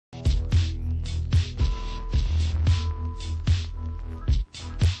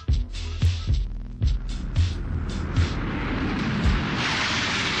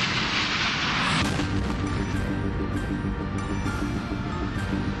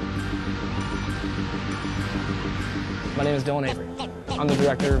My name is Dylan Avery. I'm the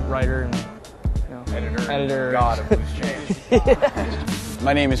director, writer, and editor. God of Loose Change.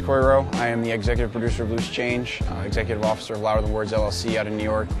 My name is Corey Rowe. I am the executive producer of Loose Change, executive officer of Louder Than Words LLC out of New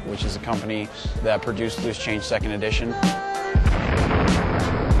York, which is a company that produced Loose Change 2nd edition.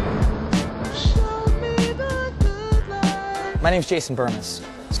 My name is Jason Burmis.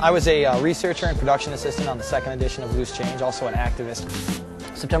 I was a researcher and production assistant on the 2nd edition of Loose Change, also an activist.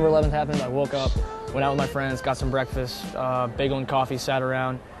 September 11th happened. I woke up, went out with my friends, got some breakfast, bagel and coffee, sat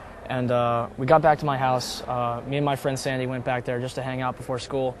around, and we got back to my house. Me and my friend Sandy went back there just to hang out before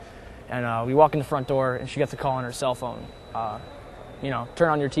school, and we walk in the front door, and she gets a call on her cell phone. You know, turn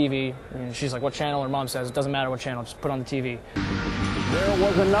on your TV. And she's like, what channel? Her mom says, it doesn't matter what channel, just put on the TV. There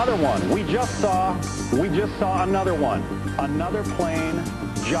was another one. We just saw another one. Another plane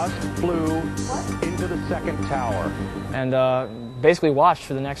just flew into the 2nd tower. And basically watched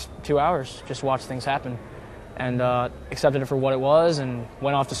for the next 2 hours, just watched things happen. And accepted it for what it was and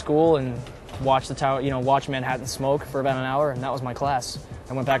went off to school and watched the tower, watched Manhattan smoke for about an hour, and that was my class.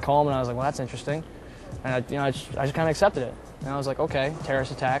 I went back home and I was like, well, that's interesting. And I just kind of accepted it. And I was like, okay,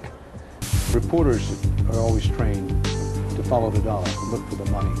 terrorist attack. Reporters are always trained to follow the dollar, look for the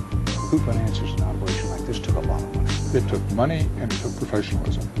money. Who finances an operation like this took a lot of money. It took money and it took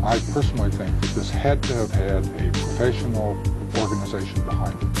professionalism. I personally think that this had to have had a professional organization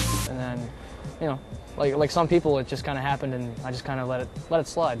behind it. And then, like some people, it just kind of happened, and I just kind of let it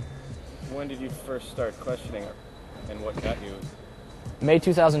slide. When did you first start questioning her, and what got you? May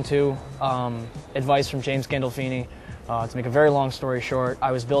 2002, advice from James Gandolfini. To make a very long story short,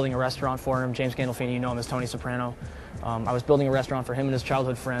 I was building a restaurant for him. James Gandolfini, you know him as Tony Soprano. I was building a restaurant for him and his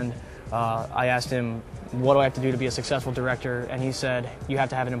childhood friend. I asked him, what do I have to do to be a successful director? And he said, you have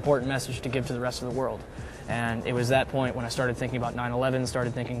to have an important message to give to the rest of the world. And it was that point when I started thinking about 9/11,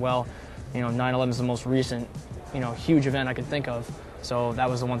 started thinking, well, 9/11 is the most recent, huge event I could think of. So that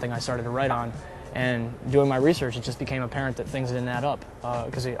was the one thing I started to write on. And doing my research, it just became apparent that things didn't add up.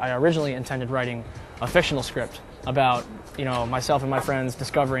 Because I originally intended writing a fictional script about, myself and my friends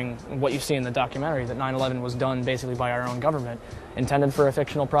discovering what you see in the documentary, that 9/11 was done basically by our own government. Intended for a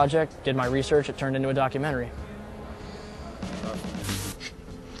fictional project, did my research, it turned into a documentary.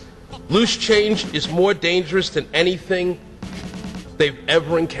 Loose change is more dangerous than anything they've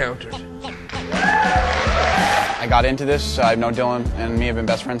ever encountered. I got into this. I've known Dylan and me have been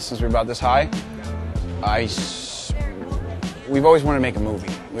best friends since we were about this high. We've always wanted to make a movie.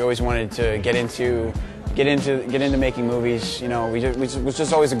 We always wanted to get into making movies. It was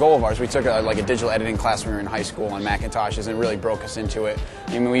just always a goal of ours. We took a digital editing class when we were in high school on Macintoshes, and it really broke us into it.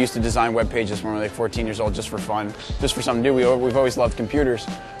 I mean, we used to design web pages when we were like 14 years old, just for fun, just for something to do. We've always loved computers,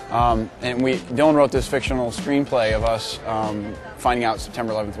 and Dylan wrote this fictional screenplay of us finding out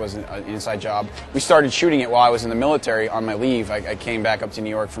September 11th was an inside job. We started shooting it while I was in the military on my leave. I came back up to New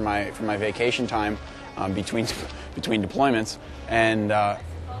York for my vacation time between deployments,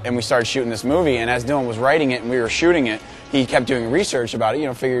 and we started shooting this movie. And as Dylan was writing it and we were shooting it, he kept doing research about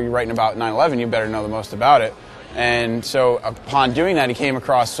it. Figure you're writing about 9/11, you better know the most about it. And so upon doing that, he came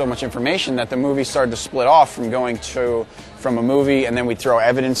across so much information that the movie started to split off from a movie, and then we'd throw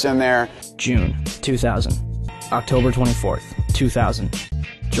evidence in there. June 2000, October 24th, 2000,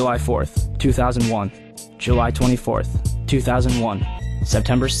 July 4th, 2001, July 24th, 2001,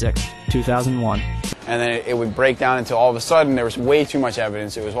 September 6th, 2001. And then it would break down until all of a sudden there was way too much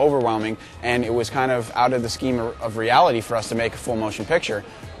evidence. It was overwhelming, and it was kind of out of the scheme of reality for us to make a full motion picture.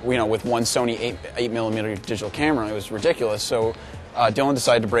 With one Sony 8mm digital camera, it was ridiculous. So Dylan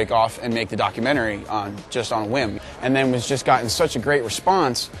decided to break off and make the documentary just on a whim, and then was just gotten such a great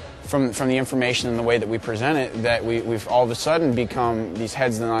response from the information and the way that we present it that we've all of a sudden become these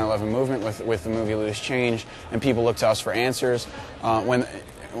heads of the 9/11 movement with the movie Loose Change, and people look to us for answers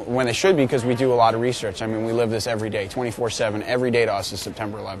when they should be, because we do a lot of research. I mean, we live this every day, 24/7. Every day to us is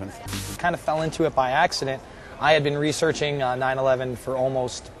September 11th. Kind of fell into it by accident. I had been researching 9/11 for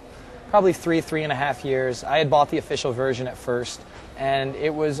probably three and a half years. I had bought the official version at first, and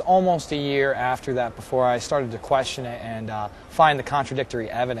it was almost a year after that before I started to question it and find the contradictory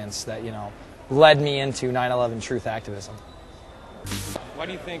evidence that, led me into 9/11 truth activism. Why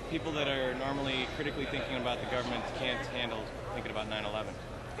do you think people that are normally critically thinking about the government can't handle thinking about 9/11?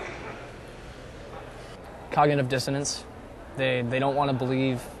 Cognitive dissonance. They don't want to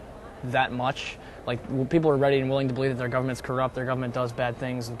believe that much. Like, people are ready and willing to believe that their government's corrupt, their government does bad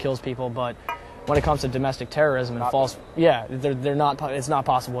things and kills people, but when it comes to domestic terrorism and false, yeah, they're not. It's not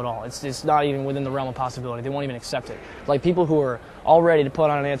possible at all. It's not even within the realm of possibility. They won't even accept it. Like people who are all ready to put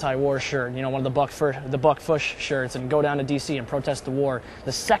on an anti-war shirt, you know, one of the Buck Fush shirts, and go down to D.C. and protest the war.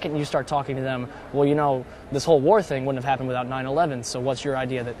 The second you start talking to them, well, you know, this whole war thing wouldn't have happened without 9/11. So what's your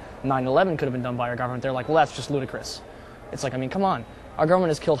idea that 9/11 could have been done by our government? They're like, well, that's just ludicrous. It's like, I mean, come on. Our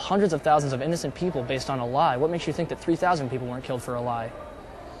government has killed hundreds of thousands of innocent people based on a lie. What makes you think that 3,000 people weren't killed for a lie?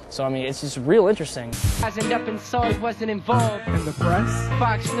 So, I mean, it's just real interesting. Rising up and saw he wasn't involved. In the press?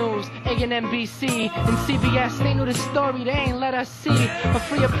 Fox News, A&NBC, and CBS, they knew the story, they ain't let us see. A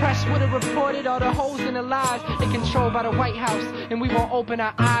freer press would have reported all the holes in the lies. They controlled by the White House, and we won't open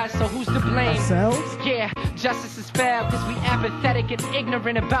our eyes, so who's to blame? Ourselves? Yeah, justice is fair, because we apathetic and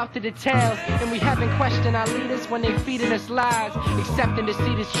ignorant about the details. And we haven't questioned our leaders when they feeding us lies. Accepting to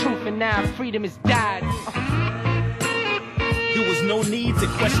see this truth, and now freedom has died. There was no need to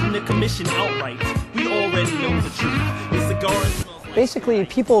question the commission outright. We already know the truth. It's the guards. Basically,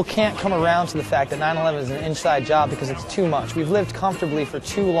 people can't come around to the fact that 9/11 is an inside job because it's too much. We've lived comfortably for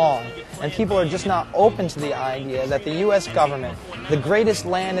too long, and people are just not open to the idea that the U.S. government, the greatest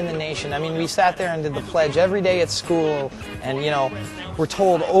land in the nation, I mean, we sat there and did the pledge every day at school, and, you know, we're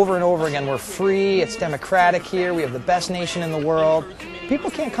told over and over again, we're free, it's democratic here, we have the best nation in the world. People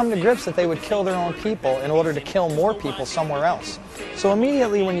can't come to grips that they would kill their own people in order to kill more people somewhere else. So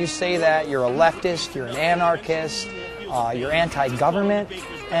immediately when you say that, you're a leftist, you're an anarchist, you're anti-government,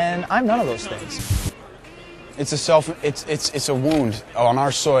 and I'm none of those things. It's a wound on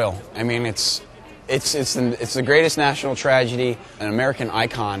our soil. I mean, it's the greatest national tragedy. An American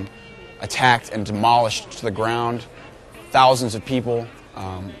icon attacked and demolished to the ground. Thousands of people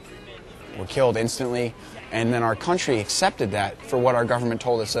were killed instantly. And then our country accepted that for what our government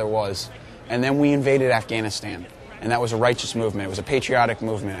told us it was. And then we invaded Afghanistan. And that was a righteous movement. It was a patriotic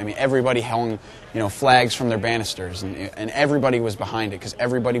movement. I mean, everybody hung, you know, flags from their banisters, and everybody was behind it because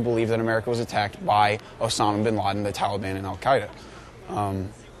everybody believed that America was attacked by Osama bin Laden, the Taliban, and Al-Qaeda,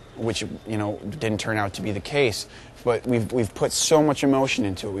 which, you know, didn't turn out to be the case. But we've put so much emotion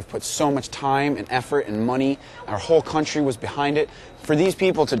into it. We've put so much time and effort and money. Our whole country was behind it. For these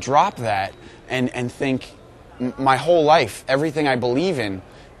people to drop that and think, my whole life, everything I believe in,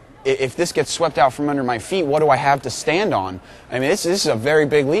 if this gets swept out from under my feet, what do I have to stand on? I mean, this is a very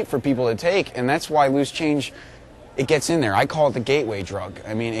big leap for people to take, and that's why loose change, it gets in there. I call it the gateway drug.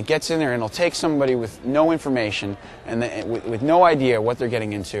 I mean, it gets in there, and it'll take somebody with no information and with no idea what they're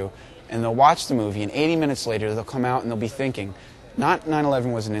getting into, and they'll watch the movie, and 80 minutes later, they'll come out and they'll be thinking, not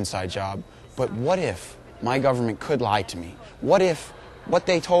 9/11 was an inside job, but what if my government could lie to me? What if what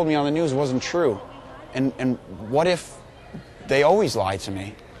they told me on the news wasn't true? And what if they always lie to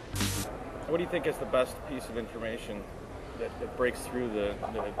me? What do you think is the best piece of information that breaks through the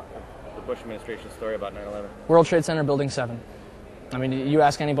Bush administration story about 9/11? World Trade Center Building 7. I mean, you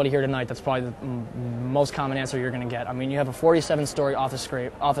ask anybody here tonight, that's probably the most common answer you're going to get. I mean, you have a 47-story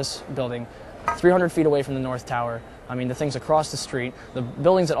office building 300 feet away from the North Tower. I mean, the things across the street, the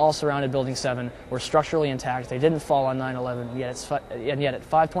buildings that all surrounded Building 7 were structurally intact. They didn't fall on 9/11, yet at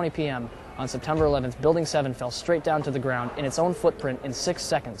 5:20 p.m. on September 11th, Building 7 fell straight down to the ground in its own footprint in 6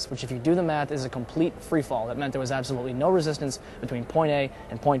 seconds, which, if you do the math, is a complete free fall. That meant there was absolutely no resistance between point A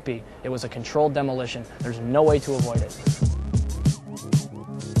and point B. It was a controlled demolition. There's no way to avoid it.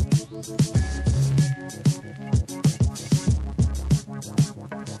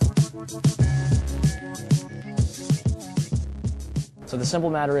 So the simple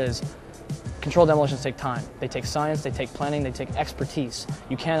matter is, controlled demolitions take time. They take science, they take planning, they take expertise.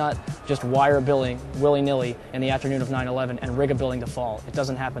 You cannot just wire a building willy-nilly in the afternoon of 9/11 and rig a building to fall. It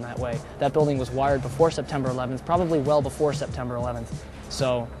doesn't happen that way. That building was wired before September 11th, probably well before September 11th.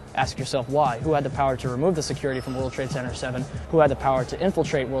 So ask yourself why. Who had the power to remove the security from World Trade Center 7? Who had the power to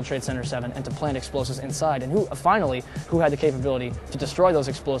infiltrate World Trade Center 7 and to plant explosives inside? And who had the capability to destroy those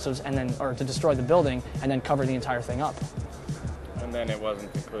explosives or to destroy the building and then cover the entire thing up? And then it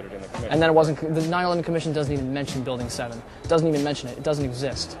wasn't included in the commission. And then it wasn't. The 9/11 Commission doesn't even mention Building 7. It doesn't even mention it. It doesn't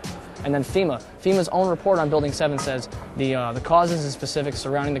exist. And then FEMA's own report on Building 7 says the causes and specifics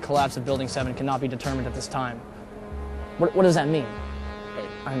surrounding the collapse of Building 7 cannot be determined at this time. What does that mean?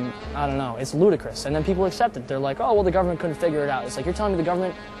 I don't know. It's ludicrous. And then people accept it. They're like, oh, well, the government couldn't figure it out. It's like, you're telling me the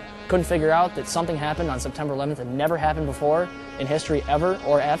government couldn't figure out that something happened on September 11th that never happened before in history ever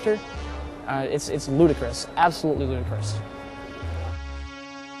or after? It's ludicrous. Absolutely ludicrous.